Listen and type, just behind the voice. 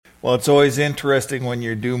Well, it's always interesting when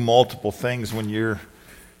you do multiple things, when you're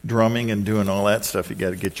drumming and doing all that stuff. You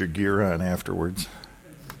got to get your gear on afterwards.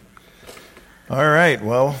 All right,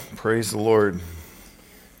 well, praise the Lord.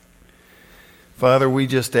 Father, we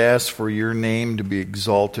just ask for your name to be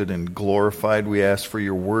exalted and glorified. We ask for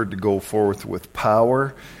your word to go forth with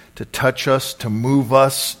power, to touch us, to move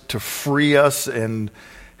us, to free us, and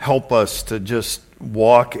help us to just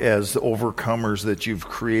walk as overcomers that you've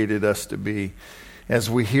created us to be. As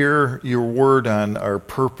we hear your word on our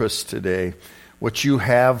purpose today, what you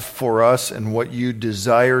have for us and what you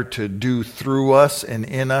desire to do through us and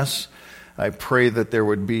in us, I pray that there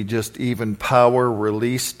would be just even power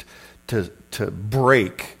released to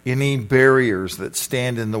break any barriers that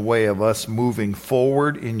stand in the way of us moving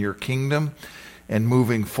forward in your kingdom and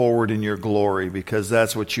moving forward in your glory, because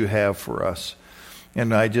that's what you have for us.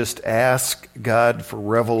 And I just ask, God, for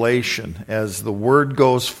revelation. As the word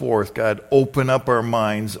goes forth, God, open up our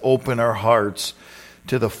minds, open our hearts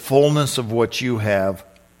to the fullness of what you have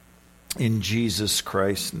in Jesus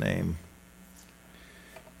Christ's name.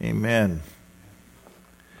 Amen.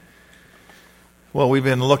 Well, we've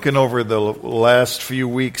been looking over the last few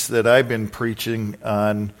weeks that I've been preaching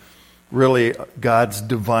on really God's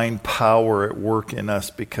divine power at work in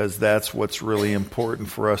us, because that's what's really important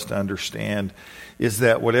for us to understand, is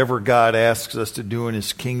that whatever God asks us to do in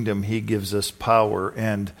his kingdom, he gives us power,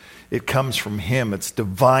 and it comes from him. It's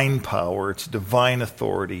divine power. It's divine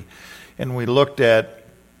authority. And we looked at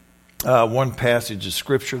one passage of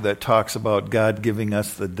Scripture that talks about God giving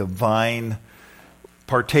us the divine,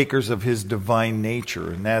 partakers of his divine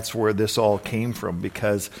nature, and that's where this all came from,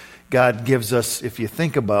 because God gives us, if you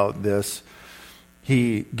think about this,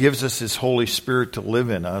 he gives us his Holy Spirit to live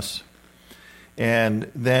in us. And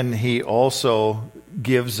then he also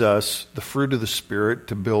gives us the fruit of the Spirit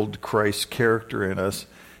to build Christ's character in us.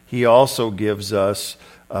 He also gives us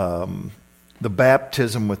the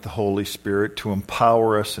baptism with the Holy Spirit to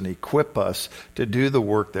empower us and equip us to do the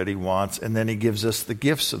work that he wants. And then he gives us the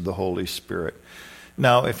gifts of the Holy Spirit.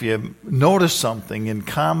 Now, if you notice something in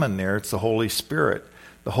common there, it's the Holy Spirit.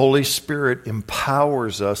 The Holy Spirit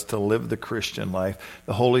empowers us to live the Christian life.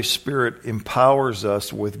 The Holy Spirit empowers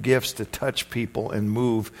us with gifts to touch people and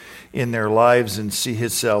move in their lives and see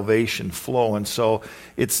his salvation flow. And so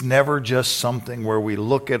it's never just something where we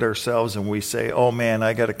look at ourselves and we say, oh man,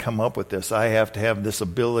 I got to come up with this. I have to have this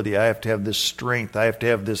ability. I have to have this strength. I have to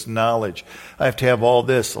have this knowledge. I have to have all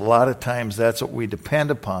this. A lot of times that's what we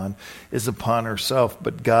depend upon, is upon ourselves.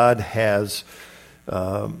 But God has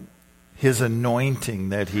his anointing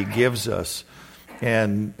that he gives us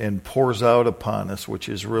and pours out upon us, which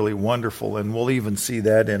is really wonderful. And we'll even see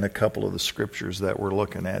that in a couple of the scriptures that we're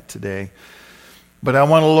looking at today. But I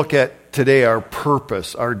want to look at today our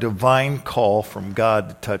purpose, our divine call from God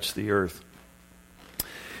to touch the earth.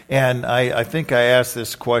 And I think I asked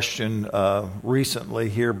this question recently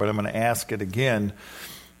here, but I'm going to ask it again.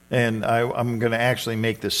 And I'm going to actually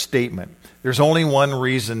make this statement. There's only one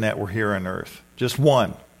reason that we're here on earth. Just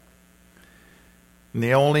one. And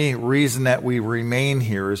the only reason that we remain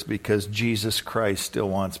here is because Jesus Christ still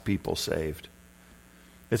wants people saved.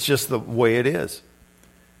 It's just the way it is.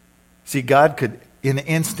 See, God could, in an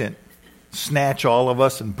instant, snatch all of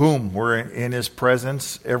us and boom, we're in his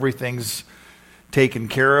presence. Everything's taken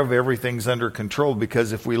care of. Everything's under control.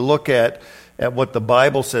 Because if we look at what the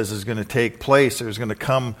Bible says is going to take place, there's going to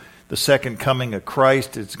come the second coming of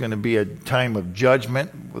Christ. It's going to be a time of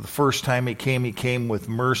judgment. The first time he came with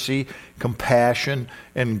mercy, compassion,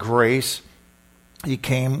 and grace. He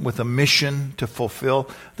came with a mission to fulfill.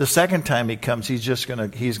 The second time he comes, he's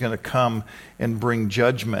going to come and bring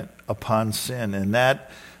judgment upon sin. And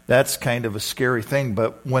that's kind of a scary thing.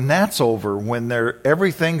 But when that's over, when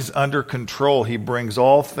everything's under control, he brings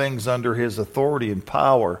all things under his authority and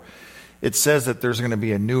power. It says that there's going to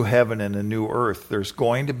be a new heaven and a new earth. There's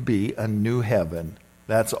going to be a new heaven.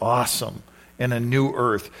 That's awesome. And a new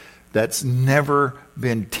earth that's never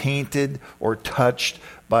been tainted or touched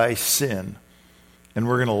by sin. And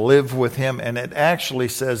we're going to live with him. And it actually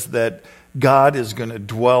says that God is going to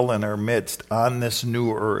dwell in our midst on this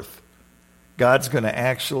new earth. God's going to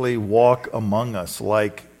actually walk among us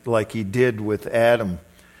like he did with Adam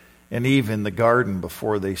and Eve in the garden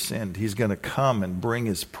before they sinned. He's going to come and bring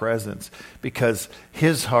his presence, because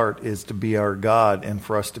his heart is to be our God and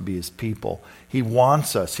for us to be his people. He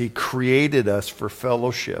wants us. He created us for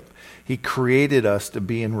fellowship. He created us to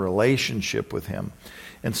be in relationship with him.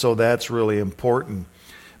 And so that's really important.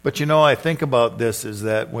 But I think about this is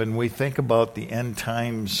that when we think about the end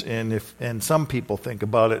times, and some people think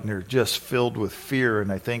about it and they're just filled with fear,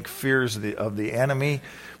 and I think fears of the enemy,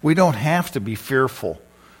 we don't have to be fearful.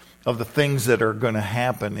 of the things that are going to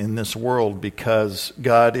happen in this world, because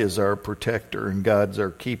God is our protector and God's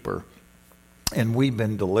our keeper. And we've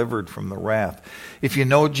been delivered from the wrath. If you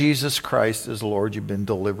know Jesus Christ as Lord, you've been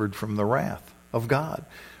delivered from the wrath of God.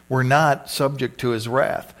 We're not subject to his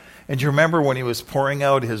wrath. And you remember when he was pouring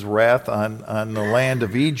out his wrath on the land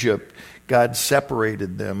of Egypt, God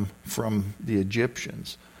separated them from the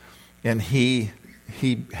Egyptians. And he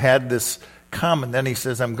had this come, and then he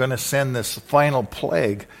says, I'm going to send this final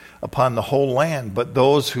plague upon the whole land. But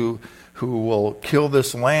those who will kill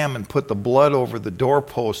this lamb and put the blood over the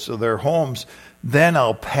doorposts of their homes, then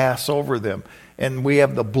I'll pass over them. And we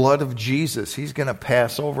have the blood of Jesus. He's going to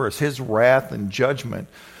pass over us. His wrath and judgment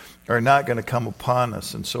are not going to come upon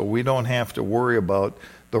us. And so we don't have to worry about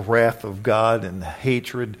the wrath of God and the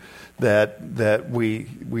hatred that we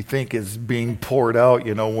think is being poured out,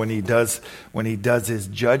 when he does his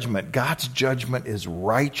judgment. God's judgment is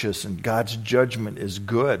righteous and God's judgment is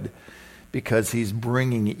good, because he's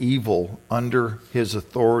bringing evil under his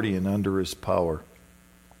authority and under his power.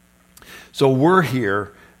 So we're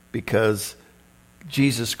here because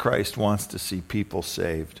Jesus Christ wants to see people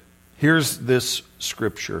saved. Here's this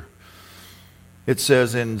scripture. It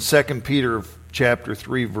says in 2 Peter chapter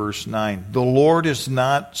 3, verse 9, the Lord is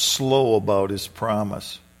not slow about his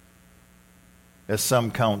promise, as some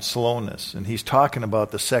count slowness. And he's talking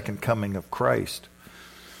about the second coming of Christ.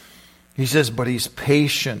 He says, but he's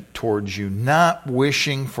patient towards you, not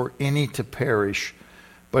wishing for any to perish,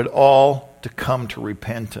 but all to come to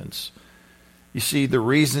repentance. You see, the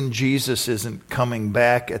reason Jesus isn't coming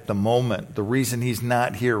back at the moment, the reason he's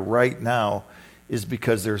not here right now, is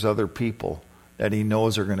because there's other people that he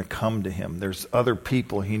knows are going to come to him. There's other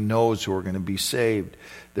people he knows who are going to be saved.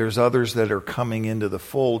 There's others that are coming into the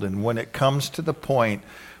fold. And when it comes to the point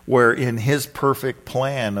where in his perfect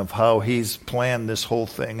plan of how he's planned this whole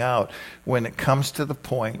thing out, when it comes to the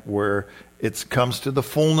point where it comes to the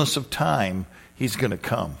fullness of time, he's going to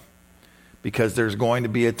come. Because there's going to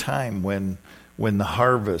be a time when the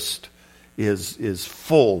harvest is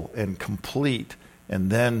full and complete, and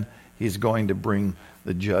then he's going to bring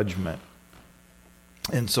the judgment.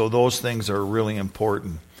 And so those things are really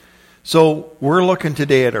important. So we're looking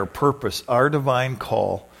today at our purpose, our divine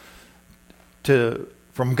call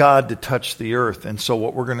from God to touch the earth. And so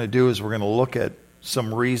what we're going to do is we're going to look at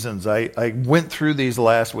some reasons. I went through these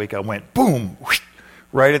last week. I went boom, whoosh,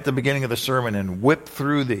 right at the beginning of the sermon and whipped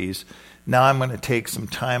through these. Now I'm going to take some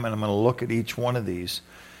time and I'm going to look at each one of these.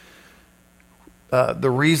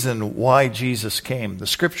 The reason why Jesus came. The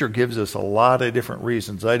scripture gives us a lot of different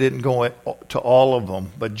reasons. I didn't go to all of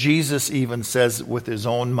them, but Jesus even says with his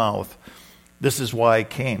own mouth, this is why I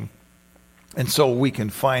came. And so we can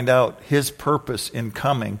find out his purpose in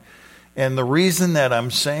coming. And the reason that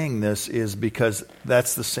I'm saying this is because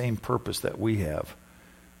that's the same purpose that we have.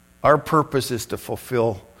 Our purpose is to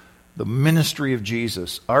fulfill the ministry of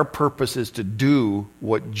Jesus. Our purpose is to do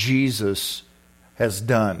what Jesus has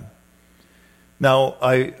done. Now,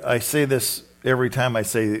 I say this every time I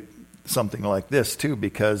say something like this, too,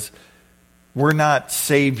 because we're not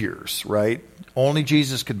saviors, right? Only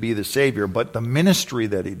Jesus could be the Savior, but the ministry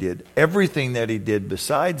that he did, everything that he did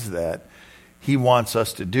besides that, he wants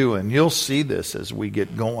us to do. And you'll see this as we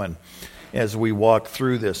get going, as we walk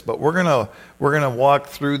through this. But we're gonna walk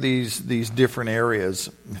through these different areas.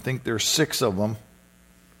 I think there's 7 of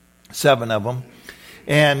them.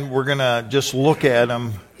 And we're going to just look at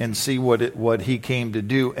them and see what he came to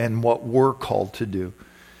do and what we're called to do.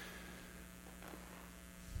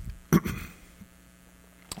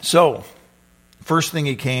 So, first thing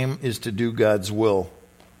he came is to do God's will.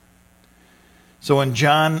 So in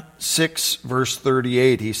John 6, verse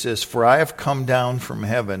 38, he says, for I have come down from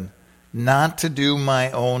heaven, not to do my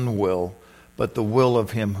own will, but the will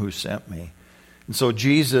of him who sent me. And so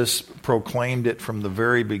Jesus proclaimed it from the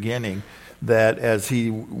very beginning, that as he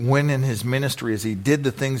went in his ministry, as he did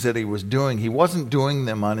the things that he was doing, he wasn't doing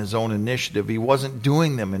them on his own initiative. He wasn't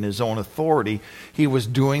doing them in his own authority. He was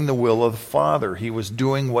doing the will of the Father. He was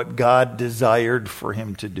doing what God desired for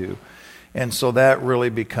him to do. And so that really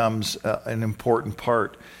becomes an important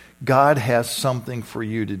part. God has something for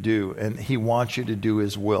you to do, and he wants you to do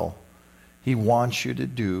his will. He wants you to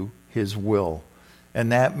do his will.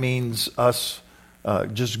 And that means us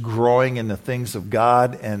just growing in the things of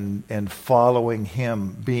God and following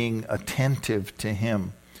him, being attentive to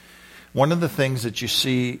him. One of the things that you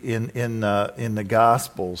see in the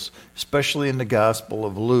Gospels, especially in the Gospel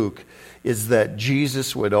of Luke, is that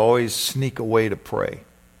Jesus would always sneak away to pray.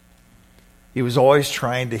 He was always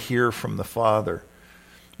trying to hear from the Father.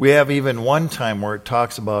 We have even one time where it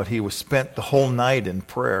talks about he was spent the whole night in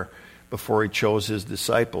prayer before he chose his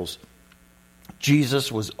disciples.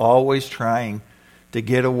 Jesus was always trying to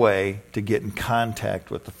get away, to get in contact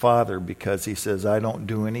with the Father, because he says, I don't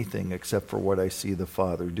do anything except for what I see the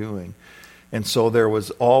Father doing. And so there was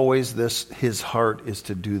always this, his heart is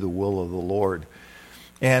to do the will of the Lord.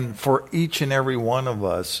 And for each and every one of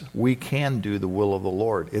us, we can do the will of the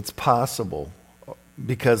Lord. It's possible,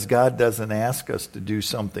 because God doesn't ask us to do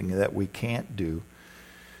something that we can't do.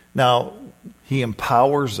 Now, he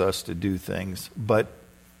empowers us to do things, but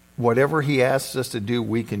whatever he asks us to do,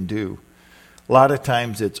 we can do. A lot of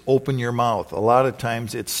times it's open your mouth. A lot of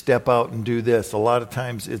times it's step out and do this. A lot of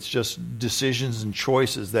times it's just decisions and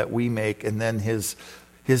choices that we make, and then his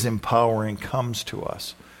empowering comes to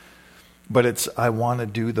us. But it's, I want to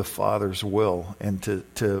do the Father's will and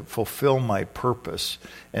to fulfill my purpose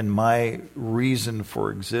and my reason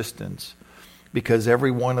for existence. Because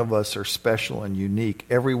every one of us are special and unique.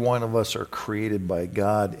 Every one of us are created by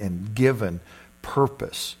God and given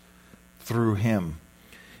purpose through him.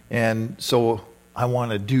 And so I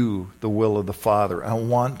want to do the will of the Father. I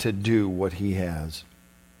want to do what he has.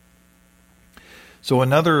 So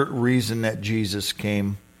another reason that Jesus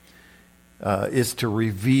came is to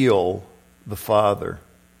reveal the Father.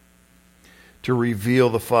 To reveal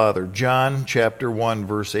the Father. John chapter 1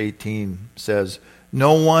 verse 18 says,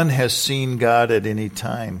 no one has seen God at any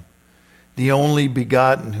time. The only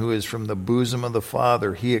begotten who is from the bosom of the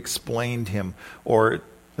Father, he explained him. Or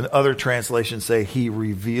other translations say he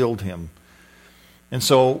revealed him. And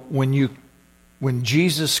so when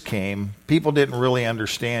Jesus came, people didn't really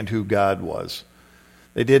understand who God was.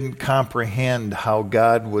 They didn't comprehend how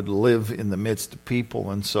God would live in the midst of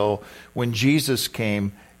people. And so when Jesus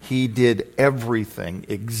came, he did everything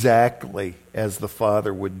exactly as the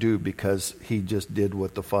Father would do, because he just did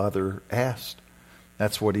what the Father asked.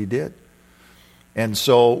 That's what he did. And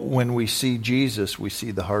so when we see Jesus, we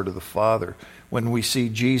see the heart of the Father. When we see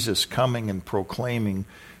Jesus coming and proclaiming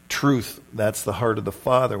truth, that's the heart of the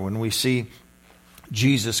Father. When we see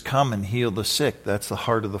Jesus come and heal the sick, that's the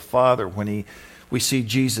heart of the Father. When we see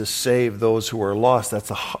Jesus save those who are lost, that's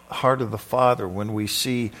the heart of the Father. When we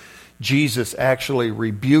see Jesus actually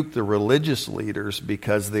rebuke the religious leaders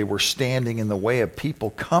because they were standing in the way of people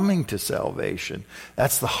coming to salvation,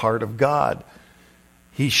 that's the heart of God.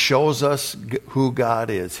 He shows us who God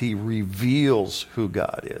is. He reveals who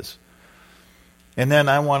God is. And then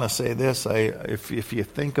I want to say this, if you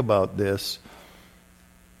think about this,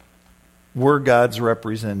 we're God's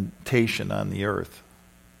representation on the earth.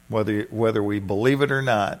 Whether we believe it or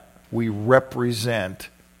not, we represent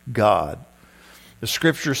God. The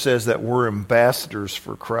Scripture says that we're ambassadors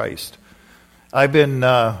for Christ.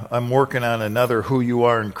 I'm working on another Who You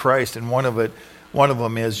Are in Christ, and one of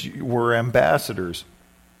them is we're ambassadors.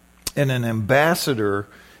 And an ambassador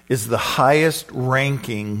is the highest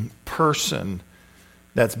ranking person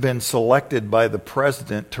that's been selected by the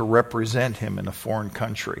president to represent him in a foreign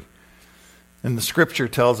country. And the Scripture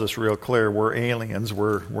tells us real clear, we're aliens,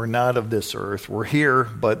 we're not of this earth. We're here,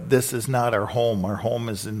 but this is not our home. Our home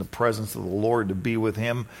is in the presence of the Lord, to be with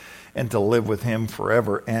him and to live with him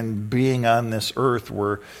forever. And being on this earth,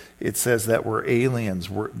 it says that we're aliens.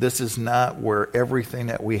 This is not where everything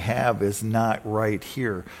that we have is not right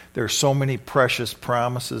here. There's so many precious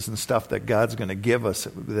promises and stuff that God's going to give us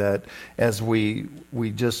that as we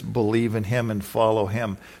just believe in him and follow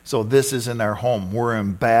him. So this isn't our home. We're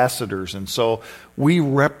ambassadors. And so we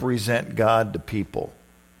represent God to people.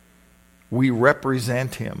 We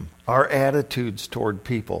represent him. Our attitudes toward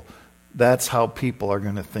people, that's how people are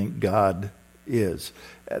going to think God is.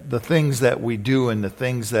 The things that we do and the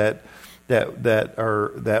things that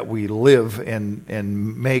we live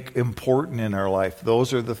and make important in our life,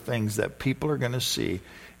 those are the things that people are going to see,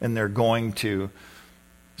 and they're going to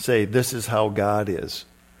say, this is how God is.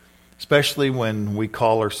 Especially when we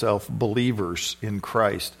call ourselves believers in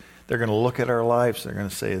Christ. They're going to look at our lives, they're going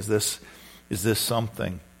to say, is this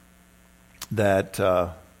something that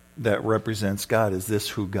represents God? Is this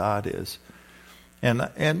who God is?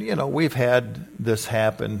 And you know, we've had this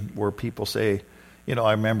happen where people say, you know,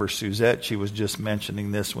 I remember Suzette, she was just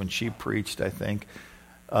mentioning this when she preached, I think.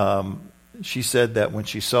 She said that when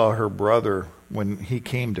she saw her brother, when he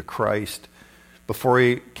came to Christ, before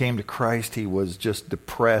he came to Christ, he was just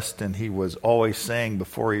depressed, and he was always saying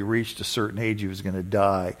before he reached a certain age he was going to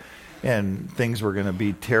die, and things were going to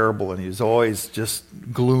be terrible, and he was always just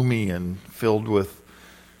gloomy and filled with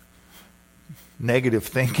negative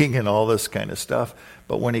thinking and all this kind of stuff.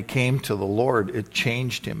 But when he came to the Lord, it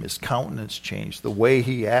changed him. His countenance changed. The way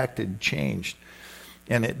he acted changed.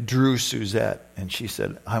 And it drew Suzette. And she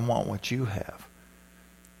said, I want what you have.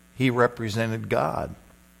 He represented God.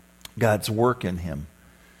 God's work in him.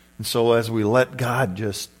 And so as we let God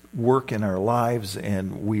just work in our lives,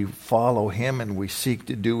 and we follow him, and we seek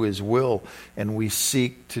to do his will, and we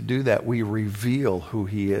seek to do that. We reveal who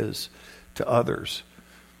he is to others.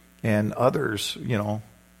 And others,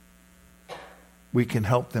 we can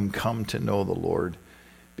help them come to know the Lord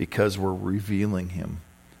because we're revealing him.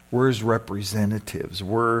 We're his representatives.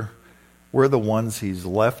 We're the ones he's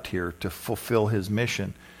left here to fulfill his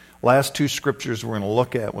mission. Last two scriptures we're going to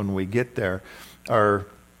look at when we get there are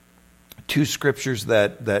two scriptures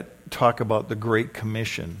that talk about the Great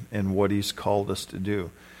Commission and what he's called us to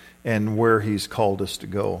do and where he's called us to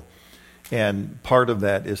go. And part of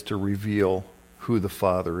that is to reveal who the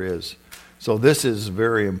Father is. So this is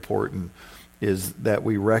very important, is that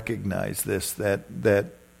we recognize this, that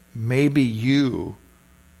maybe you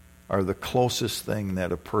are the closest thing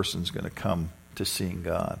that a person's going to come to seeing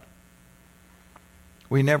God.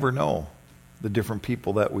 We never know the different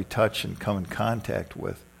people that we touch and come in contact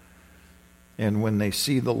with. And when they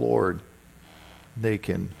see the Lord, they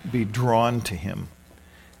can be drawn to him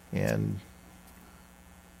and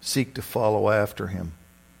seek to follow after him.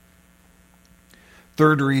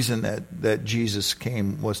 Third reason that Jesus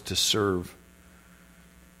came was to serve.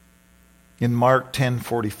 In Mark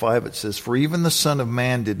 10:45 it says, "For even the Son of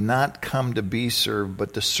Man did not come to be served,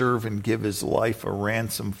 but to serve and give his life a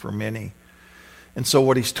ransom for many." And so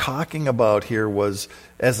what he's talking about here was,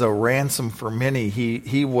 as a ransom for many,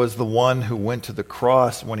 he was the one who went to the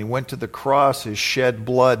cross. When he went to the cross, his shed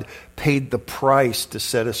blood paid the price to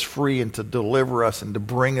set us free and to deliver us and to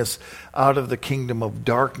bring us out of the kingdom of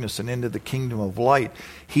darkness and into the kingdom of light.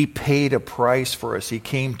 He paid a price for us. He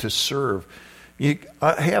came to serve.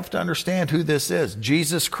 I have to understand who this is.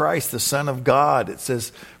 Jesus Christ, the Son of God. It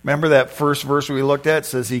says, remember that first verse we looked at? It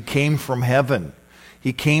says he came from heaven.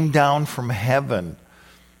 He came down from heaven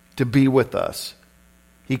to be with us.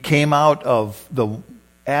 He came out of the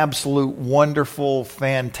absolute wonderful,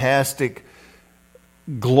 fantastic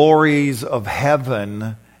glories of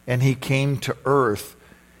heaven, and he came to earth.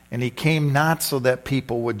 And he came not so that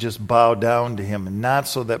people would just bow down to him, and not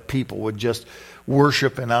so that people would just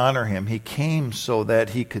worship and honor him. He came so that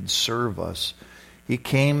he could serve us. He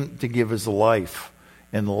came to give his life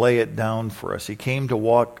and lay it down for us. He came to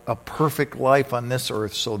walk a perfect life on this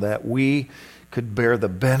earth so that we could bear the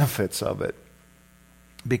benefits of it.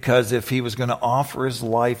 Because if he was going to offer his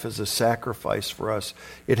life as a sacrifice for us,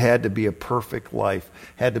 it had to be a perfect life,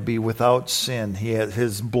 had to be without sin.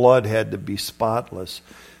 His blood had to be spotless,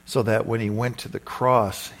 so that when he went to the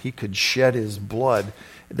cross, he could shed his blood,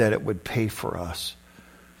 that it would pay for us.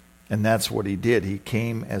 And that's what he did. He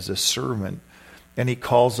came as a servant. And he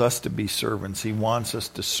calls us to be servants. He wants us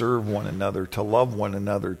to serve one another, to love one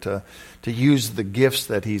another, to use the gifts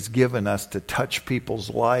that he's given us to touch people's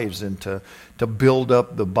lives and to build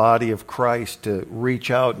up the body of Christ, to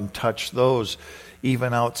reach out and touch those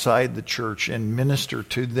even outside the church and minister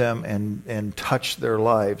to them and touch their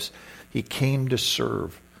lives. He came to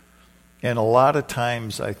serve. And a lot of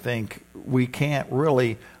times I think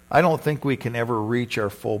I don't think we can ever reach our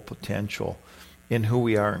full potential in who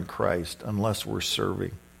we are in Christ unless we're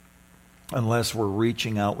serving, unless we're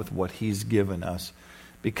reaching out with what he's given us.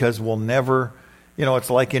 Because we'll never, it's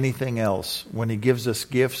like anything else. When he gives us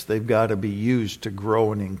gifts, they've got to be used to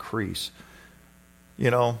grow and increase.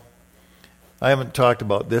 I haven't talked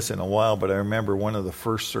about this in a while, but I remember one of the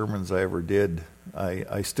first sermons I ever did.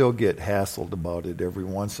 I still get hassled about it every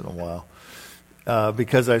once in a while.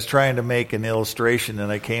 Because I was trying to make an illustration,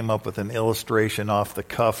 and I came up with an illustration off the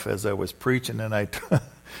cuff as I was preaching, and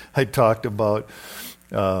I talked about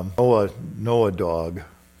Noah dog,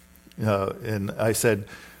 and I said,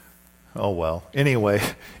 oh well. Anyway,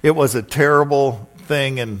 it was a terrible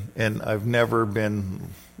thing, and I've never been,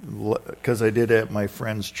 because I did it at my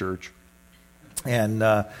friend's church,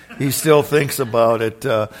 and he still thinks about it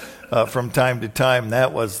from time to time.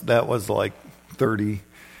 That was like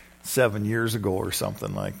 37 years ago or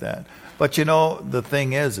something like that. But the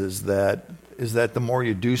thing is that the more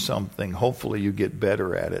you do something, hopefully you get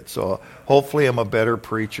better at it. So hopefully I'm a better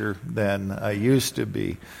preacher than I used to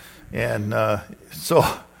be. And so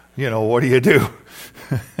what do you do?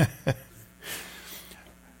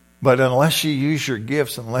 But unless you use your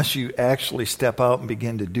gifts, unless you actually step out and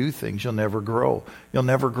begin to do things, you'll never grow. You'll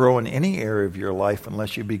never grow in any area of your life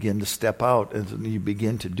unless you begin to step out and you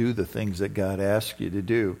begin to do the things that God asks you to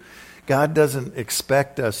do. God doesn't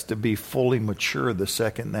expect us to be fully mature the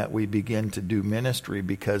second that we begin to do ministry,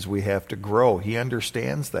 because we have to grow. He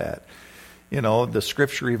understands that. The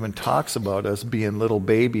scripture even talks about us being little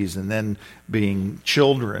babies, and then being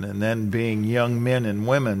children, and then being young men and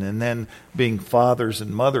women, and then being fathers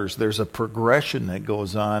and mothers. There's a progression that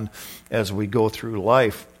goes on as we go through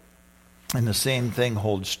life. And the same thing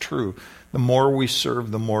holds true. The more we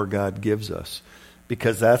serve, the more God gives us,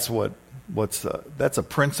 because that's that's a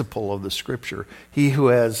principle of the Scripture. He who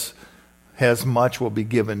has much will be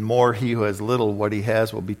given more. He who has little, what he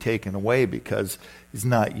has will be taken away, because he's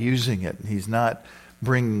not using it. He's not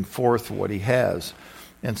bringing forth what he has.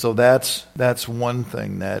 And so that's one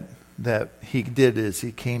thing that he did, is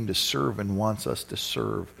he came to serve and wants us to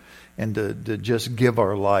serve, and to just give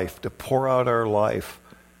our life, to pour out our life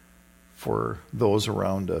for those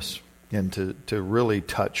around us, and to really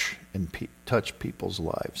touch people's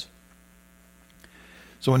lives.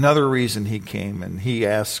 So another reason he came, and he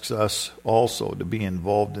asks us also to be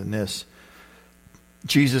involved in this.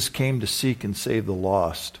 Jesus came to seek and save the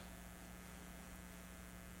lost.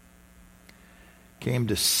 Came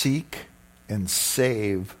to seek and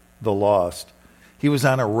save the lost. He was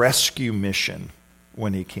on a rescue mission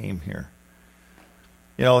when he came here.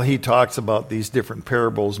 You know, he talks about these different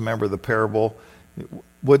parables. Remember the parable?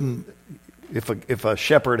 If a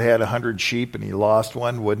shepherd had 100 sheep and he lost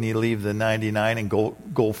one, wouldn't he leave the 99 and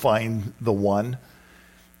go find the one?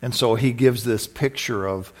 And so he gives this picture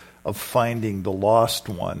of finding the lost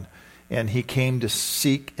one. And he came to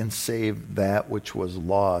seek and save that which was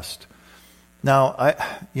lost. Now,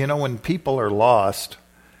 when people are lost,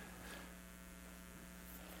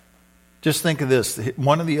 just think of this.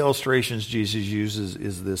 One of the illustrations Jesus uses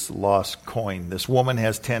is this lost coin. This woman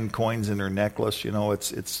has 10 coins in her necklace. You know,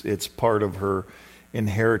 it's part of her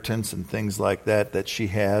inheritance and things like that she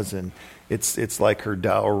has, and it's like her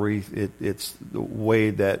dowry. It's the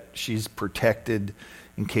way that she's protected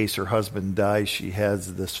in case her husband dies. She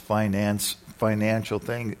has this financial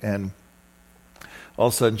thing, and all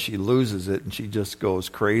of a sudden she loses it and she just goes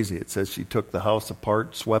crazy. It says she took the house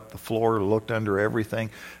apart, swept the floor, looked under everything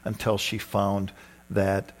until she found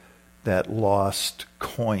that lost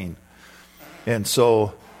coin. And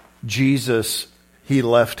so Jesus, he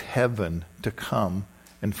left heaven to come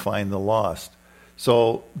and find the lost.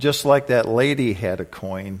 So just like that lady had a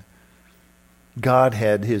coin, God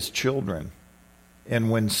had his children. And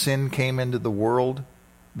when sin came into the world,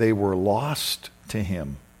 they were lost to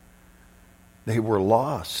him. They were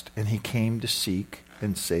lost, and he came to seek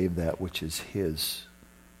and save that which is his,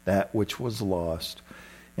 that which was lost.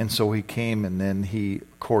 And so he came, and then he,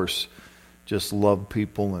 of course, just loved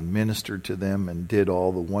people and ministered to them and did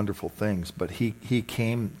all the wonderful things. But he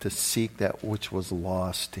came to seek that which was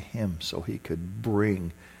lost to him, so he could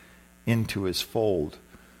bring into his fold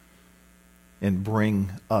and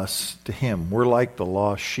bring us to him. We're like the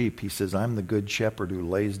lost sheep. He says, I'm the good shepherd who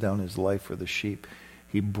lays down his life for the sheep.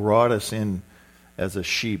 He brought us in as a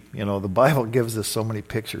sheep. You know, the Bible gives us so many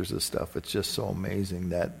pictures of stuff. It's just so amazing,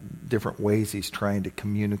 that different ways he's trying to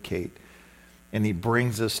communicate. And he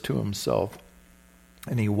brings us to himself,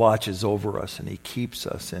 and he watches over us, and he keeps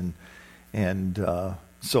us. And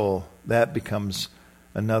so that becomes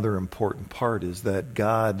another important part, is that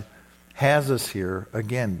God has us here,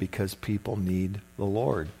 again, because people need the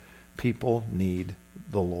Lord. People need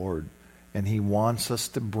the Lord. And he wants us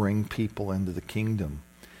to bring people into the kingdom.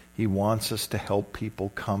 He wants us to help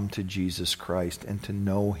people come to Jesus Christ and to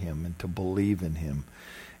know him and to believe in him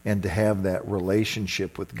and to have that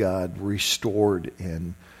relationship with God restored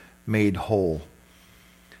and made whole.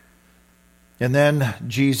 And then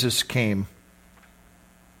Jesus came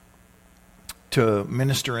to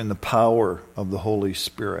minister in the power of the Holy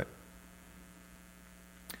Spirit.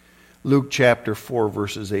 Luke chapter 4,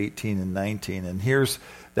 verses 18 and 19. And here's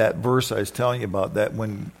that verse I was telling you about, that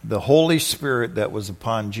when the Holy Spirit that was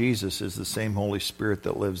upon Jesus is the same Holy Spirit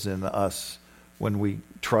that lives in us when we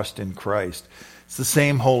trust in Christ. It's the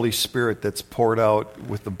same Holy Spirit that's poured out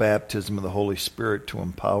with the baptism of the Holy Spirit to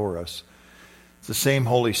empower us. It's the same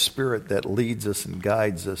Holy Spirit that leads us and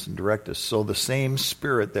guides us and directs us. So the same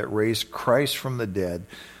Spirit that raised Christ from the dead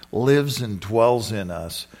lives and dwells in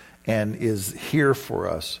us and is here for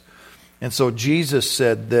us. And so Jesus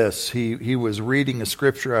said this. He was reading a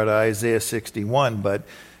scripture out of Isaiah 61, but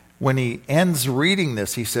when he ends reading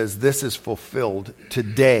this, he says, this is fulfilled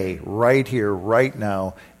today, right here, right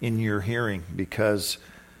now, in your hearing, because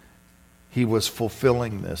he was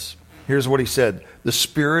fulfilling this. Here's what he said. The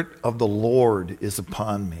Spirit of the Lord is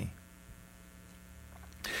upon me,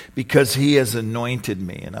 because he has anointed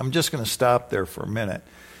me. And I'm just going to stop there for a minute.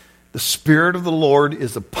 The Spirit of the Lord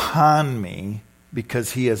is upon me,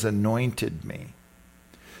 because he has anointed me.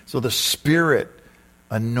 So the Spirit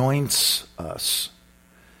anoints us.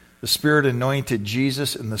 The Spirit anointed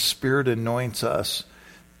Jesus, and the Spirit anoints us.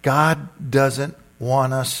 God doesn't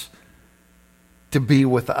want us to be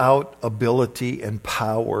without ability and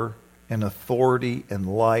power and authority and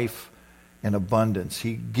life and abundance.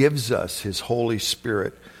 He gives us his Holy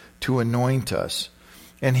Spirit to anoint us.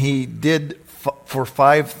 And he did for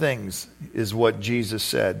 5 things, is what Jesus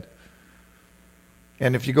said.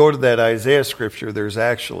 And if you go to that Isaiah scripture, there's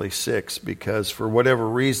actually 6, because for whatever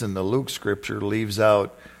reason, the Luke scripture leaves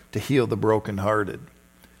out to heal the brokenhearted.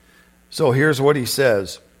 So here's what he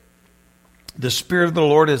says. The Spirit of the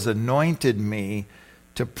Lord has anointed me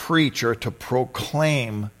to preach or to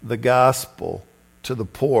proclaim the gospel to the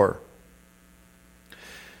poor.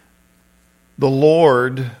 The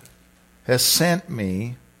Lord has sent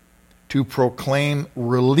me to proclaim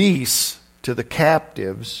release to the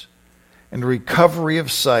captives and recovery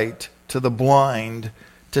of sight to the blind,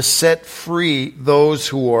 to set free those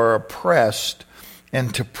who are oppressed,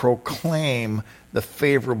 and to proclaim the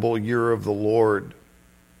favorable year of the Lord.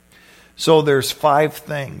 So there's 5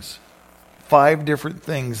 things, 5 different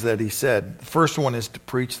things that he said. The first one is to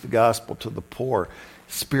preach the gospel to the poor.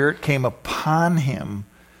 Spirit came upon him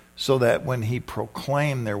so that when he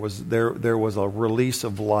proclaimed, there was a release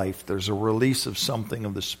of life. There's a release of something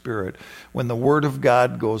of the Spirit. When the Word of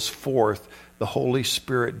God goes forth, the Holy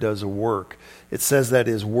Spirit does a work. It says that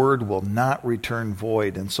His Word will not return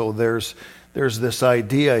void. And so there's this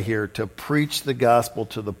idea here to preach the gospel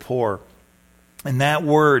to the poor. And that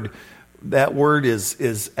word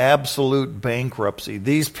is absolute bankruptcy.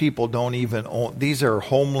 These people don't even own, these are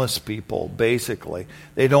homeless people, basically.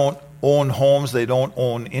 They don't own homes, they don't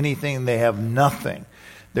own anything, they have nothing.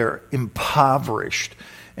 They're impoverished.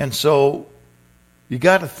 And so you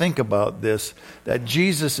got to think about this, that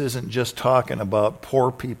Jesus isn't just talking about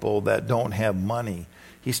poor people that don't have money.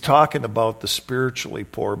 He's talking about the spiritually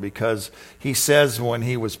poor, because he says when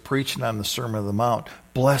he was preaching on the Sermon on the Mount,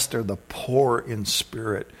 blessed are the poor in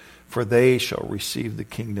spirit, for they shall receive the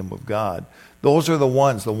kingdom of God. Those are the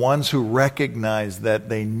ones who recognize that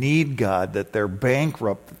they need God, that they're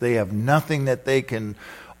bankrupt, that they have nothing that they can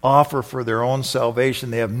offer for their own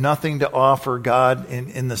salvation. They have nothing to offer God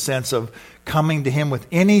in the sense of coming to Him with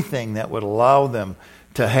anything that would allow them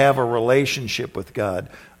to have a relationship with God.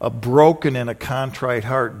 A broken and a contrite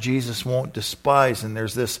heart Jesus won't despise. And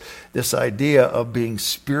there's this idea of being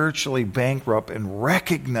spiritually bankrupt and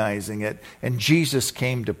recognizing it. And Jesus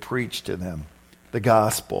came to preach to them the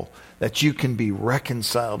gospel, that you can be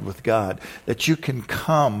reconciled with God, that you can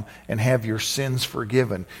come and have your sins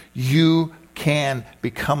forgiven. You can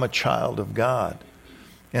become a child of God.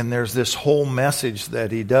 And there's this whole message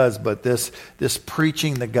that he does, but this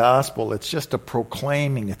preaching the gospel, it's just a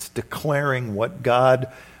proclaiming, it's declaring what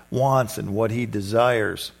God wants and what He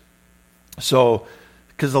desires. So,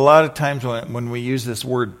 because a lot of times when we use this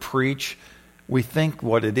word preach, we think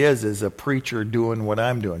what it is a preacher doing what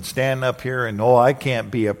I'm doing. Stand up here and, I can't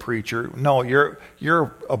be a preacher. No, you're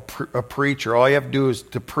a preacher. All you have to do is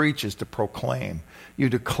to preach, is to proclaim. You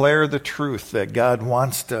declare the truth that God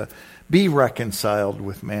wants to be reconciled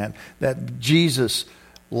with man, that Jesus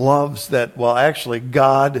loves, that, actually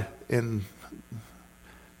God and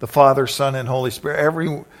the Father, Son, and Holy Spirit,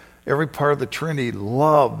 every part of the Trinity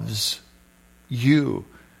loves you.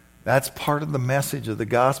 That's part of the message of the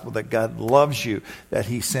gospel, that God loves you, that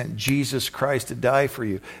He sent Jesus Christ to die for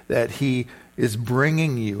you, that He is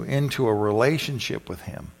bringing you into a relationship with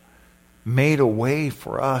Him, made a way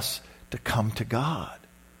for us to come to God.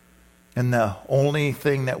 And the only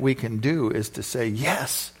thing that we can do is to say,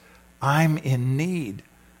 yes, I'm in need.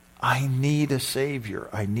 I need a Savior.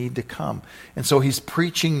 I need to come. And so he's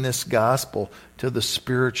preaching this gospel to the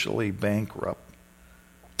spiritually bankrupt.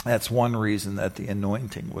 That's one reason that the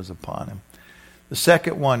anointing was upon him. The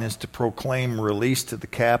second one is to proclaim release to the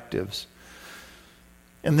captives.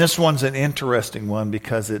 And this one's an interesting one,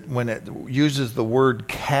 because when it uses the word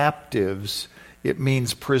captives, it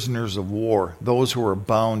means prisoners of war, those who are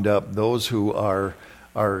bound up, those who are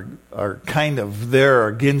kind of there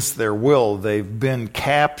against their will. They've been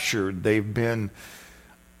captured. They've been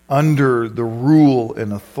under the rule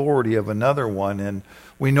and authority of another one. And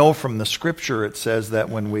we know from the Scripture, it says that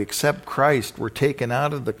when we accept Christ, we're taken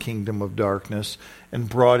out of the kingdom of darkness and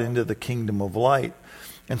brought into the kingdom of light.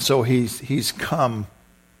 And so he's come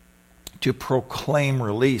to proclaim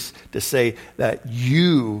release, to say that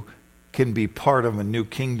you can be part of a new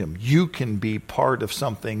kingdom. You can be part of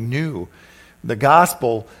something new. The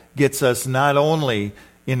gospel gets us not only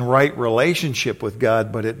in right relationship with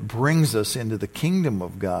God, but it brings us into the kingdom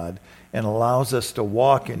of God and allows us to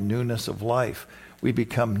walk in newness of life. We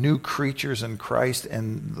become new creatures in Christ,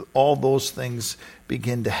 and all those things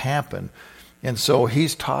begin to happen. And so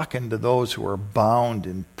he's talking to those who are bound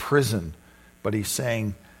in prison, but he's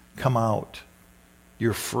saying, come out.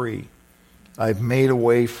 You're free. I've made a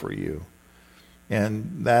way for you.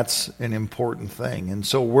 And that's an important thing. And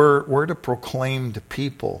so we're to proclaim to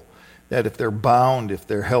people that if they're bound, if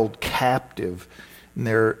they're held captive, and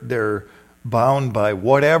they're bound by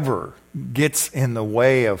whatever gets in the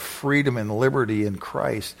way of freedom and liberty in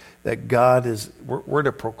Christ, that we're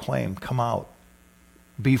to proclaim, come out,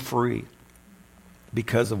 be free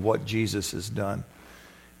because of what Jesus has done.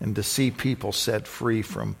 And to see people set free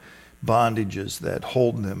from bondages that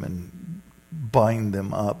hold them and bind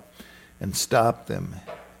them up and stop them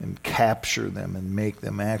and capture them and make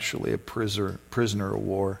them actually a prisoner of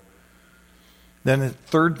war. Then the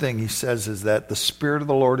third thing he says is that the Spirit of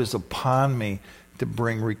the Lord is upon me to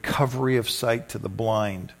bring recovery of sight to the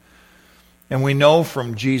blind. And we know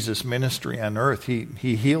from Jesus' ministry on earth, he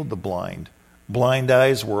healed the blind. Blind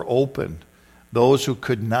eyes were opened. Those who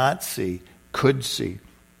could not see could see.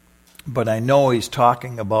 But I know he's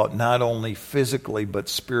talking about not only physically but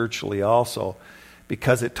spiritually also.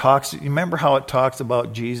 Because it talks, you remember how it talks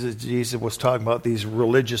about Jesus? Jesus was talking about these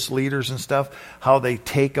religious leaders and stuff, how they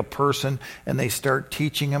take a person and they start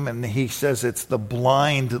teaching them, and he says it's the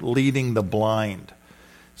blind leading the blind.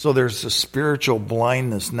 So there's a spiritual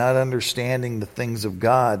blindness, not understanding the things of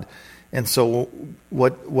God. And so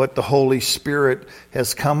what the Holy Spirit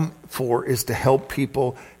has come for is to help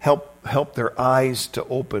people, help their eyes to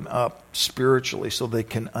open up spiritually so they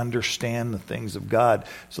can understand the things of God,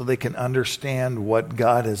 so they can understand what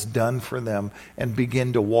God has done for them and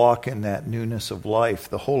begin to walk in that newness of life.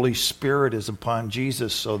 The Holy Spirit is upon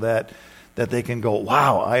Jesus so that they can go,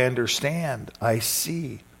 wow, I understand, I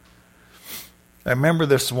see. I remember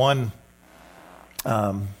this one,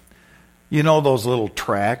 you know those little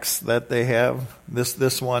tracks that they have?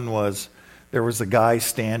 This one was, there was a guy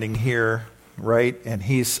standing here, right? And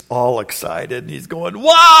he's all excited. He's going,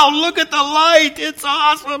 wow, look at the light. It's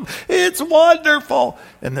awesome. It's wonderful.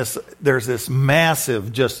 And there's this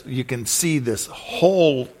massive, you can see this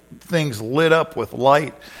whole thing's lit up with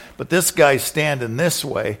light. But this guy's standing this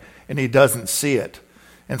way, and he doesn't see it.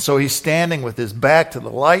 And so he's standing with his back to the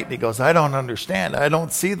light, and he goes, I don't understand. I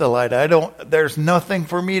don't see the light. There's nothing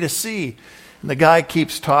for me to see. And the guy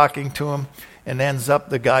keeps talking to him, and ends up,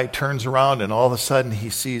 the guy turns around, and all of a sudden he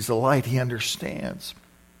sees the light. He understands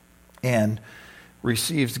and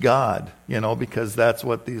receives God, because that's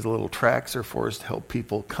what these little tracks are for, is to help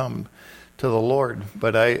people come to the Lord.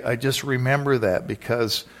 But I just remember that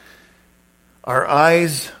because our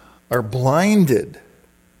eyes are blinded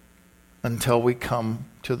until we come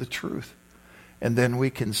to the truth. And then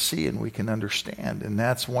we can see and we can understand. And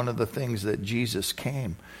that's one of the things that Jesus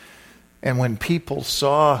came. And when people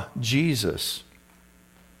saw Jesus,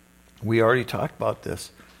 we already talked about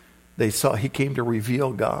this, he came to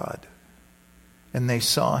reveal God. And they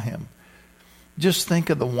saw him. Just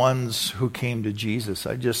think of the ones who came to Jesus.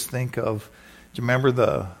 I just think of, do you remember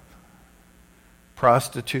the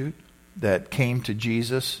prostitute that came to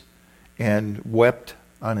Jesus and wept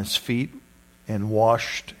on his feet and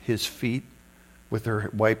washed his feet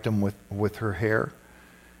wiped them with her hair?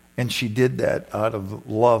 And she did that out of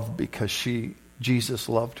love because Jesus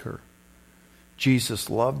loved her. Jesus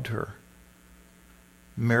loved her.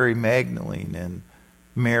 Mary Magdalene and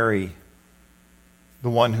Mary, the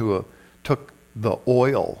one who took the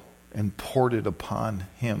oil and poured it upon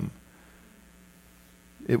him.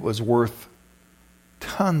 It was worth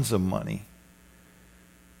tons of money.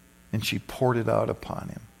 And she poured it out upon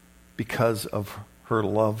him because of her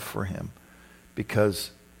love for him.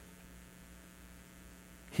 Because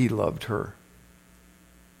he loved her.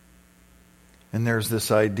 And there's this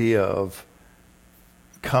idea of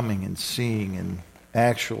coming and seeing and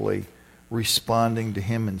actually responding to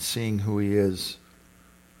him and seeing who he is.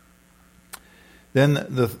 Then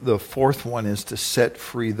the fourth one is to set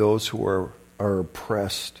free those who are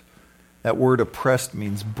oppressed. That word oppressed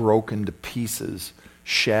means broken to pieces,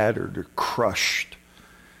 shattered or crushed.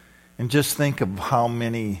 And just think of how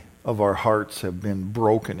many of our hearts have been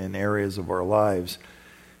broken in areas of our lives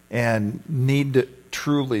and need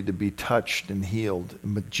truly to be touched and healed.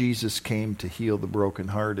 But Jesus came to heal the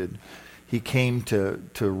brokenhearted. He came to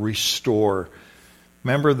restore.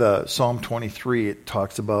 Remember the Psalm 23, it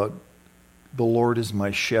talks about the Lord is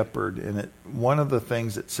my shepherd. And one of the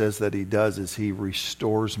things it says that he does is he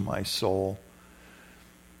restores my soul.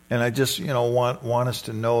 And I just, want us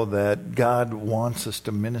to know that God wants us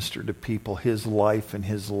to minister to people his life and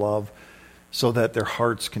his love so that their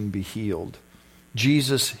hearts can be healed.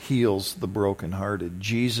 Jesus heals the brokenhearted.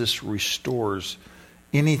 Jesus restores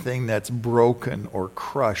anything that's broken or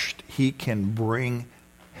crushed. He can bring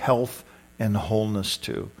health and wholeness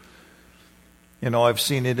to. I've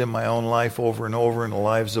seen it in my own life over and over in the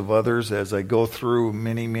lives of others as I go through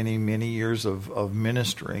many, many, many years of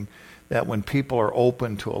ministering, that when people are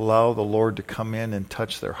open to allow the Lord to come in and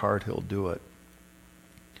touch their heart, he'll do it.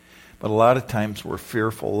 But a lot of times we're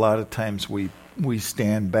fearful. A lot of times we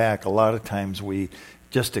stand back. A lot of times we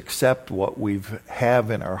just accept what we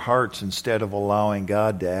have in our hearts instead of allowing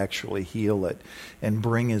God to actually heal it and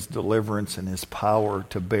bring His deliverance and His power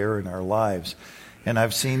to bear in our lives. And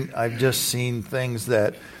I've just seen things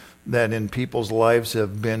that in people's lives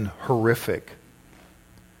have been horrific,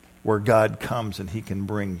 where God comes and He can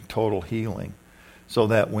bring total healing. So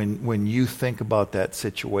that when you think about that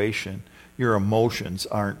situation, your emotions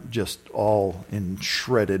aren't just all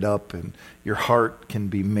shredded up, and your heart can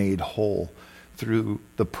be made whole through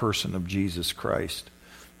the person of Jesus Christ.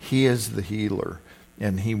 He is the healer,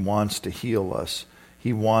 and He wants to heal us.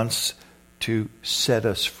 He wants to set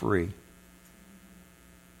us free.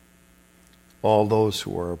 All those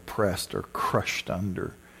who are oppressed or crushed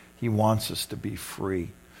under, He wants us to be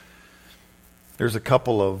free. There's a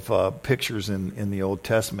couple of pictures in the Old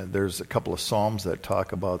Testament. There's a couple of Psalms that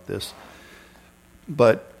talk about this.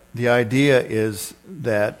 But the idea is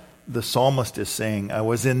that the psalmist is saying, I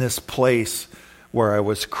was in this place where I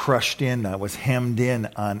was crushed in, I was hemmed in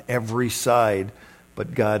on every side,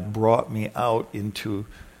 but God brought me out into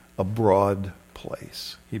a broad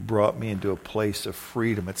place. He brought me into a place of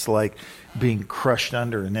freedom. It's like being crushed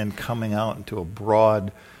under and then coming out into a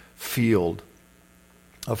broad field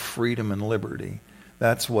of freedom and liberty.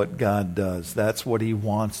 That's what God does. That's what He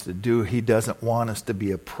wants to do. He doesn't want us to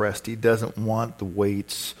be oppressed. He doesn't want the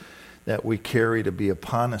weights that we carry to be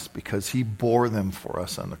upon us, because He bore them for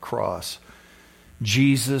us on the cross.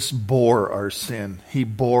 Jesus bore our sin. He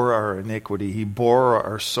bore our iniquity. He bore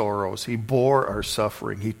our sorrows. He bore our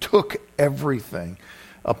suffering. He took everything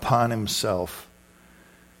upon Himself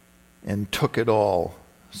and took it all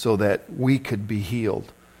so that we could be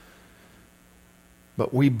healed.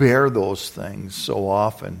 But we bear those things so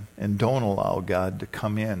often and don't allow God to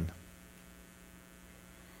come in.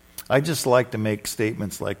 I just like to make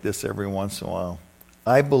statements like this every once in a while.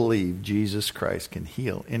 I believe Jesus Christ can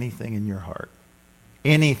heal anything in your heart.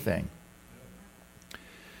 Anything.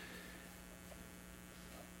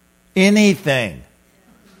 Anything.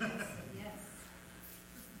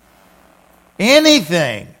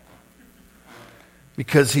 Anything.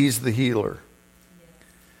 Because He's the healer.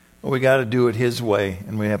 But we got to do it His way,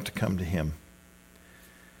 and we have to come to Him.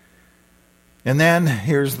 And then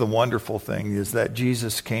here's the wonderful thing, is that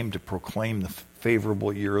Jesus came to proclaim the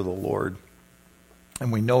favorable year of the Lord.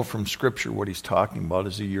 And we know from Scripture what He's talking about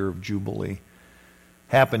is a year of Jubilee.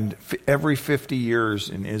 Happened every 50 years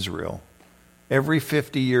in Israel. Every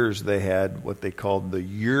 50 years they had what they called the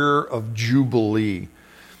year of Jubilee,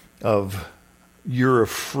 of year of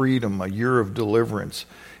freedom, a year of deliverance.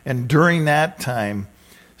 And during that time,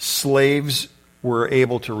 slaves were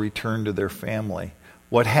able to return to their family.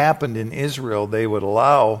 What happened in Israel, they would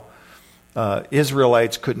allow,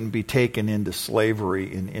 Israelites couldn't be taken into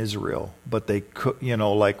slavery in Israel, but they could,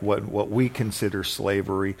 like what we consider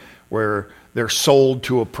slavery, where they're sold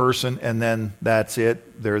to a person and then that's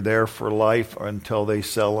it. They're there for life until they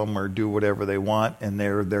sell them or do whatever they want, and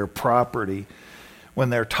they're their property. When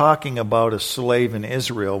they're talking about a slave in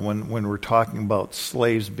Israel, when we're talking about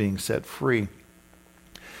slaves being set free,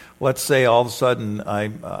 let's say all of a sudden I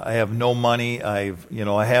have no money. I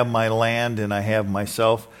have my land and I have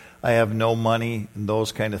myself. I have no money and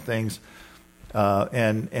those kind of things,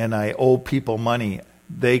 and I owe people money.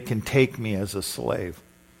 They can take me as a slave,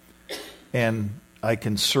 and I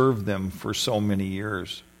can serve them for so many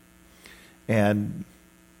years, and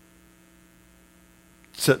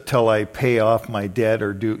till I pay off my debt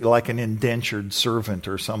or do like an indentured servant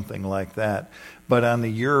or something like that. But on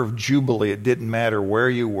the year of Jubilee, it didn't matter where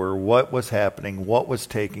you were, what was happening, what was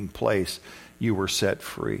taking place. You were set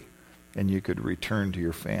free, and you could return to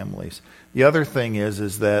your families. The other thing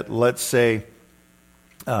is that let's say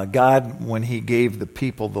God, when He gave the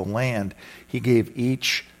people the land, He gave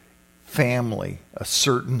each family a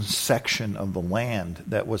certain section of the land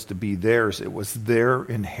that was to be theirs. It was their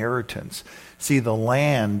inheritance. See, the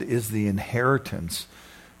land is the inheritance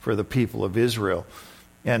for the people of Israel.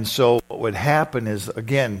 And so what would happen is,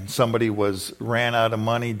 again, somebody ran out of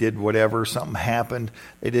money, did whatever, something happened,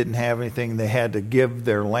 they didn't have anything, they had to give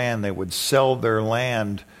their land. They would sell their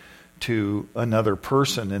land to another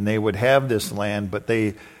person, and they would have this land, but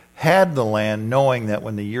they had the land knowing that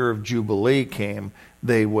when the year of Jubilee came,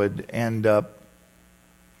 they would end up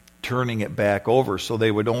turning it back over. So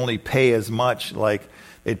they would only pay as much, like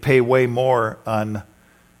they'd pay way more on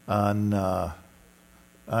the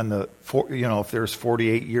if there's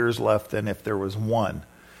 48 years left than if there was one.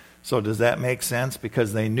 So does that make sense?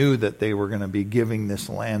 Because they knew that they were going to be giving this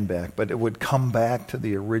land back, but it would come back to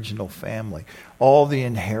the original family. All the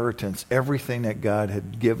inheritance, everything that God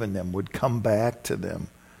had given them would come back to them.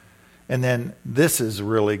 And then this is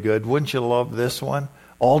really good. Wouldn't you love this one?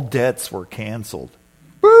 All debts were canceled.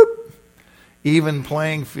 Boop! Even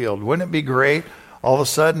playing field. Wouldn't it be great? All of a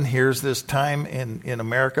sudden, here's this time in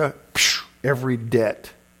America, every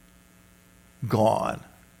debt gone.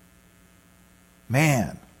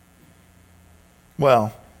 Man.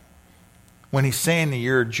 Well, when he's saying the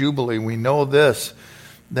year of Jubilee, we know this,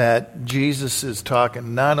 that Jesus is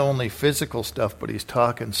talking not only physical stuff, but he's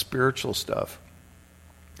talking spiritual stuff.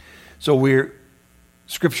 So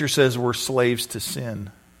Scripture says we're slaves to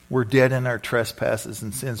sin. We're dead in our trespasses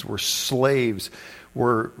and sins. We're slaves.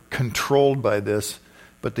 We're controlled by this.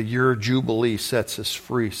 But the year of Jubilee sets us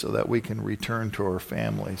free so that we can return to our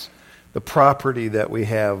families. The property that we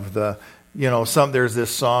have, there's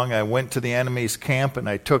this song, I went to the enemy's camp and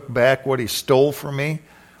I took back what he stole from me.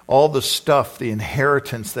 All the stuff, the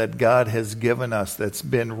inheritance that God has given us that's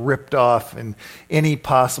been ripped off in any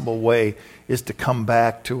possible way is to come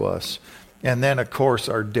back to us. And then, of course,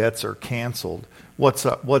 our debts are canceled. What's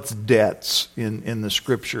debts in the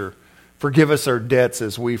Scripture? Forgive us our debts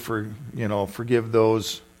as we forgive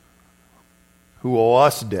those who owe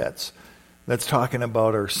us debts. That's talking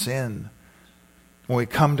about our sin. When we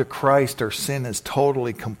come to Christ, our sin is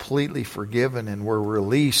totally, completely forgiven and we're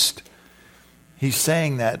released. He's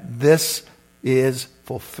saying that this is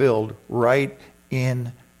fulfilled right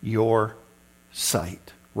in your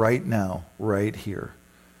sight, right now, right here,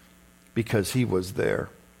 because he was there.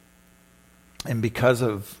 And because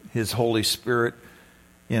of his Holy Spirit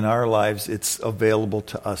in our lives, it's available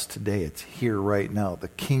to us today. It's here right now. The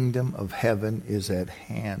kingdom of heaven is at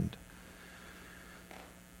hand.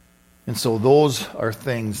 And so those are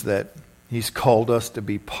things that he's called us to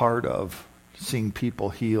be part of. Seeing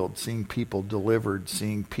people healed, seeing people delivered,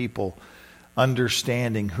 seeing people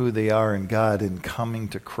understanding who they are in God and coming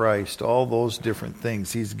to Christ. All those different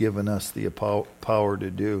things he's given us the power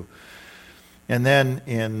to do. And then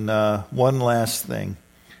in one last thing,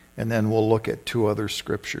 and then we'll look at two other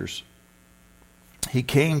scriptures. He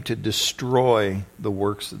came to destroy the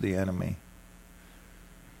works of the enemy.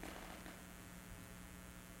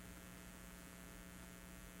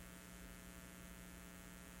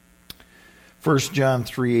 First John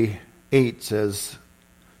 3:8 says,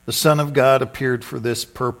 the Son of God appeared for this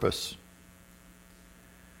purpose,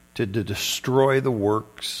 to destroy the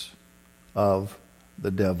works of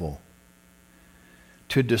the devil.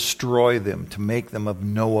 To destroy them, to make them of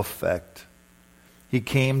no effect. He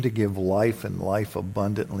came to give life and life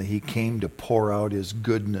abundantly. He came to pour out his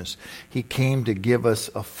goodness. He came to give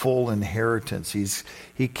us a full inheritance.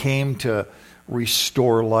 He came to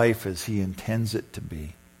restore life as he intends it to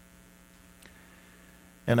be.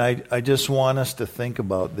 And I just want us to think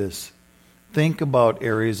about this. Think about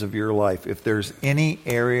areas of your life. If there's any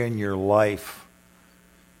area in your life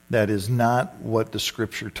that is not what the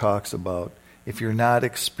Scripture talks about, if you're not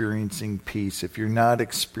experiencing peace, if you're not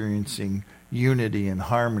experiencing unity and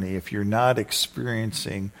harmony, if you're not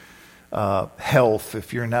experiencing health,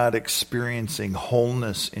 if you're not experiencing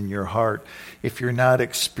wholeness in your heart, if you're not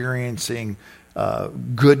experiencing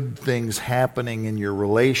good things happening in your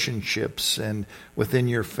relationships and within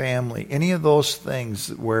your family, any of those things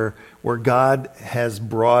where God has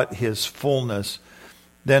brought his fullness,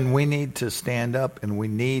 then we need to stand up and we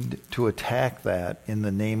need to attack that in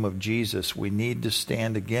the name of Jesus. We need to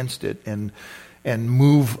stand against it and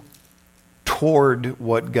move toward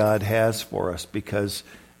what God has for us, because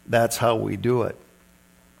that's how we do it.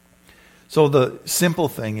 So the simple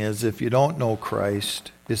thing is, if you don't know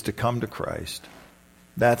Christ, is to come to Christ.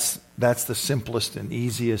 That's the simplest and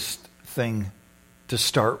easiest thing to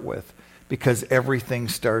start with, because everything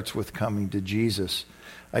starts with coming to Jesus.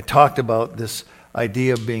 I talked about this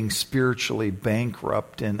idea of being spiritually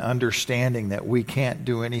bankrupt and understanding that we can't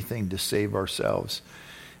do anything to save ourselves.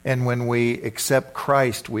 And when we accept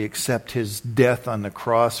Christ, we accept his death on the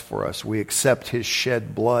cross for us. We accept his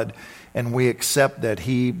shed blood, and we accept that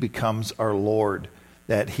he becomes our Lord,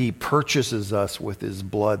 that he purchases us with his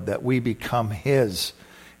blood, that we become his,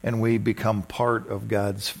 and we become part of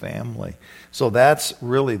God's family. So that's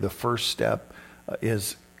really the first step,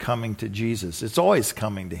 is coming to Jesus. It's always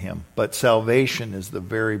coming to him, but salvation is the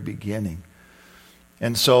very beginning.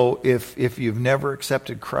 And so if you've never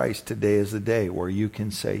accepted Christ, today is the day where you can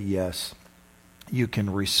say yes. You can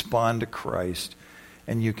respond to Christ,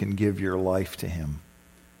 and you can give your life to him.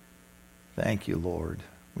 Thank you, Lord.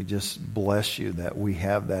 We just bless you that we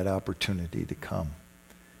have that opportunity to come,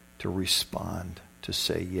 to respond, to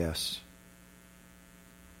say yes.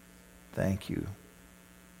 Thank you.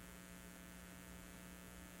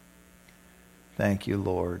 Thank you,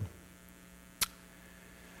 Lord.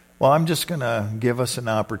 Well, I'm just going to give us an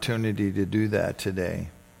opportunity to do that today.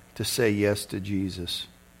 to say yes to Jesus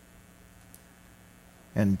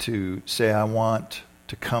and to say, I want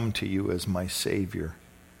to come to you as my Savior.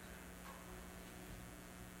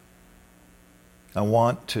 I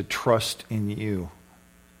want to trust in you.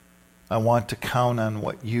 I want to count on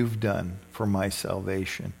what you've done for my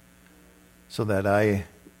salvation so that I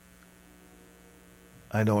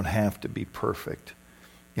don't have to be perfect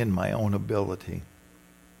in my own ability.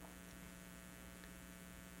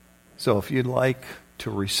 So if you'd like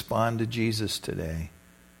to respond to Jesus today,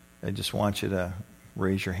 I just want you to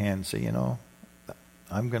raise your hand and say,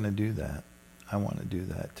 I'm going to do that. I want to do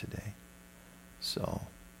that today. So,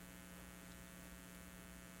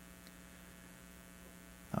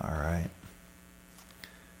 all right.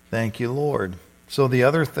 Thank you, Lord. So the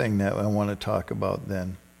other thing that I want to talk about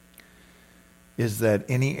then is that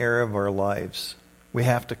any area of our lives, we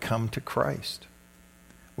have to come to Christ.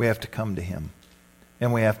 We have to come to Him.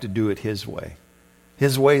 And we have to do it His way.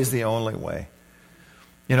 His way is the only way.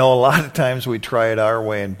 A lot of times we try it our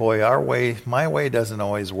way, and boy, my way doesn't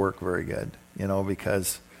always work very good,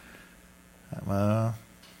 because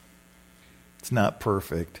it's not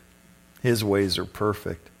perfect. His ways are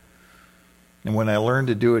perfect. And when I learn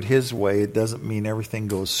to do it His way, it doesn't mean everything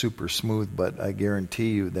goes super smooth, but I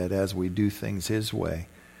guarantee you that as we do things His way,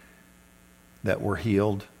 that we're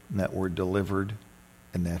healed, and that we're delivered,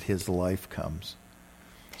 and that His life comes.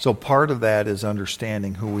 So part of that is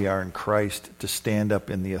understanding who we are in Christ to stand up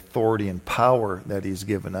in the authority and power that He's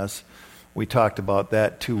given us. We talked about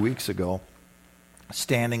that 2 weeks ago.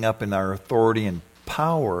 Standing up in our authority and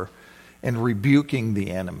power and rebuking the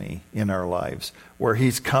enemy in our lives, where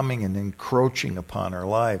he's coming and encroaching upon our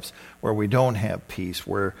lives, where we don't have peace,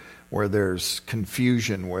 where there's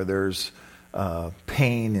confusion, where there's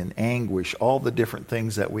pain and anguish, all the different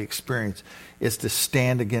things that we experience, is to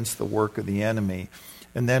stand against the work of the enemy.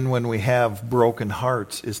 And then when we have broken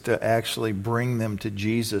hearts, is to actually bring them to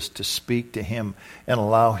Jesus, to speak to Him and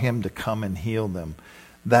allow Him to come and heal them.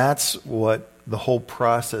 That's what the whole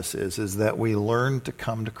process is that we learn to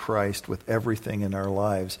come to Christ with everything in our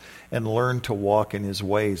lives and learn to walk in His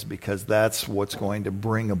ways, because that's what's going to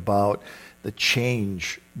bring about the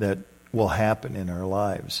change that will happen in our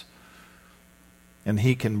lives. And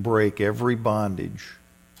He can break every bondage.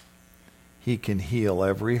 He can heal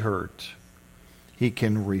every hurt. He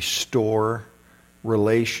can restore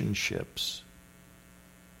relationships.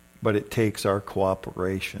 But it takes our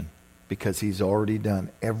cooperation, because He's already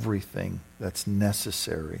done everything that's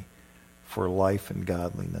necessary for life and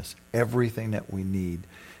godliness. Everything that we need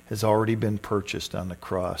has already been purchased on the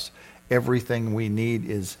cross. Everything we need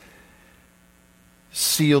is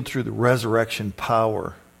sealed through the resurrection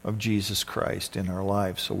power of Jesus Christ in our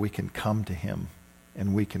lives, so we can come to Him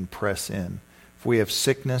and we can press in. If we have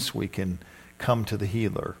sickness, we can come to the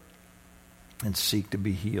healer and seek to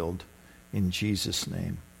be healed in Jesus'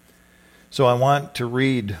 name. So I want to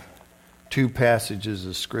read 2 passages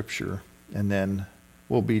of Scripture, and then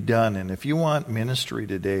we'll be done. And if you want ministry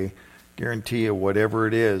today, guarantee you whatever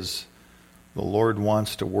it is, the Lord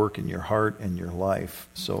wants to work in your heart and your life.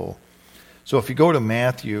 So if you go to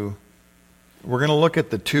Matthew, we're going to look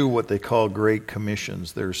at the 2 what they call Great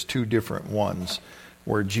Commissions. There's 2 different ones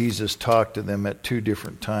where Jesus talked to them at 2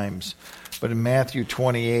 different times. But in Matthew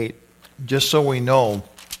 28, just so we know,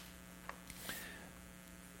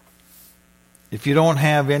 if you don't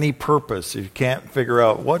have any purpose, if you can't figure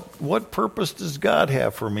out what purpose does God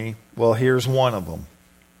have for me, well, here's one of them.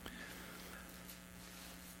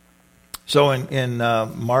 So in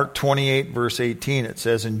Mark 28, verse 18, it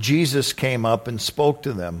says, "And Jesus came up and spoke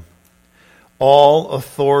to them. All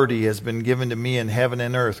authority has been given to me in heaven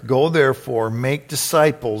and earth. Go therefore, make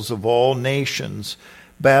disciples of all nations,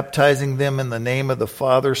 baptizing them in the name of the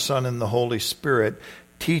Father, Son, and the Holy Spirit,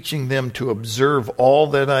 teaching them to observe all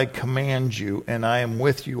that I command you, and I am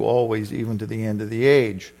with you always, even to the end of the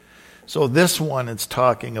age." So this one, it's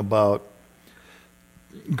talking about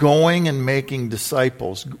going and making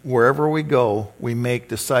disciples. Wherever we go, we make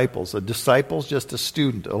disciples. A disciple's just a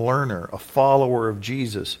student, a learner, a follower of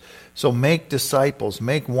Jesus. So make disciples,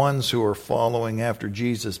 make ones who are following after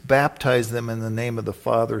Jesus. Baptize them in the name of the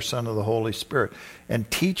Father, Son, and the Holy Spirit.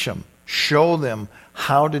 And teach them, show them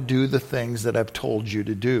how to do the things that I've told you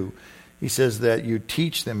to do. He says that you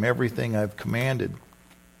teach them everything I've commanded.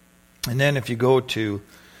 And then if you go to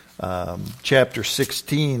chapter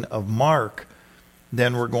 16 of Mark,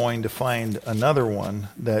 then we're going to find another one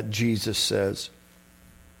that Jesus says.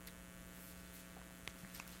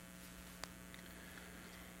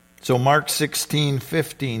 So Mark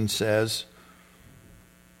 16:15 says,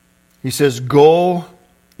 he says, "Go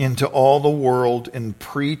into all the world and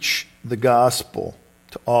preach the gospel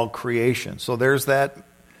to all creation." So there's that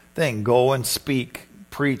thing. Go and speak,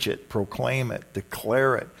 preach it, proclaim it,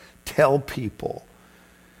 declare it, tell people.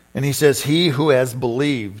 And he says, he who has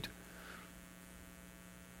believed,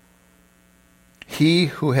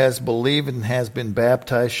 and has been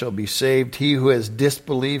baptized shall be saved. He who has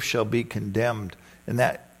disbelieved shall be condemned. And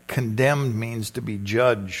that condemned means to be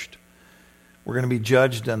judged. We're going to be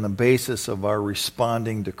judged on the basis of our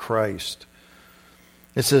responding to Christ.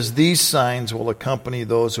 It says, these signs will accompany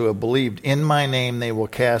those who have believed. In my name they will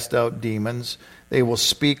cast out demons. They will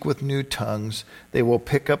speak with new tongues. They will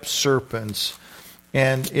pick up serpents.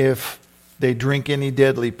 And if they drink any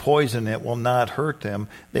deadly poison, it will not hurt them.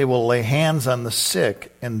 They will lay hands on the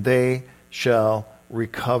sick, and they shall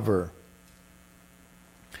recover.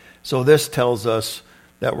 So this tells us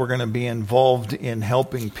that we're going to be involved in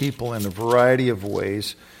helping people in a variety of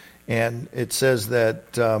ways. And it says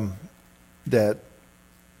that that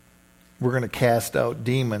we're going to cast out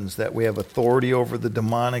demons, that we have authority over the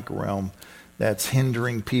demonic realm that's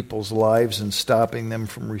hindering people's lives and stopping them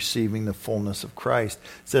from receiving the fullness of Christ.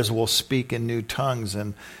 It says we'll speak in new tongues,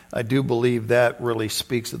 and I do believe that really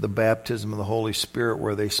speaks of the baptism of the Holy Spirit,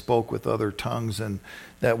 where they spoke with other tongues, and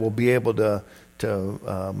that we'll be able to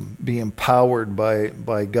be empowered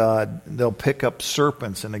by God. They'll pick up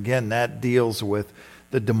serpents, and again, that deals with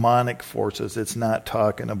the demonic forces. It's not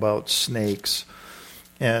talking about snakes.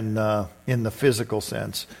 And in the physical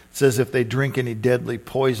sense, it says if they drink any deadly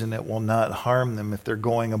poison, it will not harm them. If they're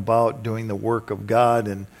going about doing the work of God,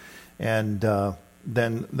 and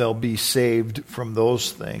then they'll be saved from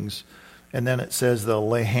those things. And then it says they'll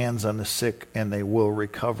lay hands on the sick and they will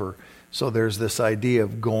recover. So there's this idea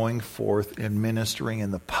of going forth and ministering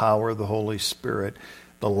in the power of the Holy Spirit,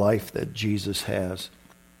 the life that Jesus has.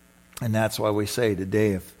 And that's why we say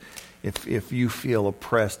today, if you feel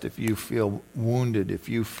oppressed, if you feel wounded, if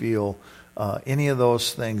you feel any of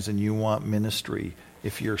those things and you want ministry,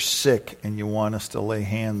 if you're sick and you want us to lay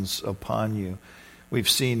hands upon you. We've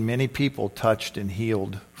seen many people touched and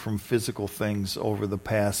healed from physical things over the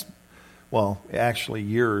past, actually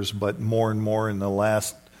years, but more and more in the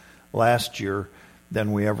last year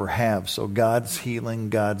than we ever have. So God's healing,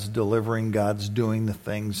 God's delivering, God's doing the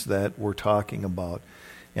things that we're talking about.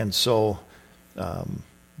 And so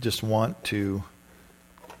just want to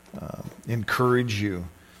encourage you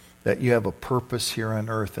that you have a purpose here on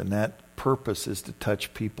earth, and that purpose is to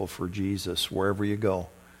touch people for Jesus wherever you go.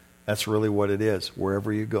 That's really what it is.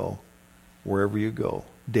 Wherever you go,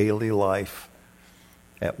 daily life,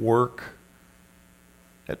 at work,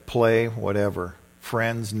 at play, whatever,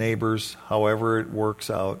 friends, neighbors, however it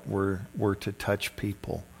works out, we're to touch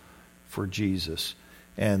people for Jesus.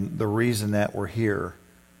 And the reason that we're here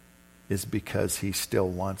is because he still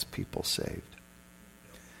wants people saved.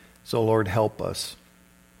 So Lord, help us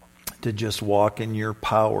to just walk in your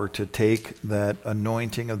power, to take that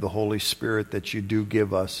anointing of the Holy Spirit that you do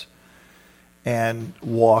give us and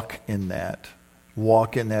walk in that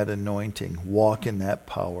anointing, walk in that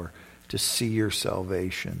power to see your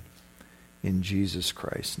salvation in Jesus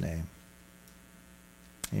Christ's name.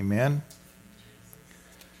 Amen.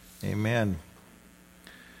 Amen.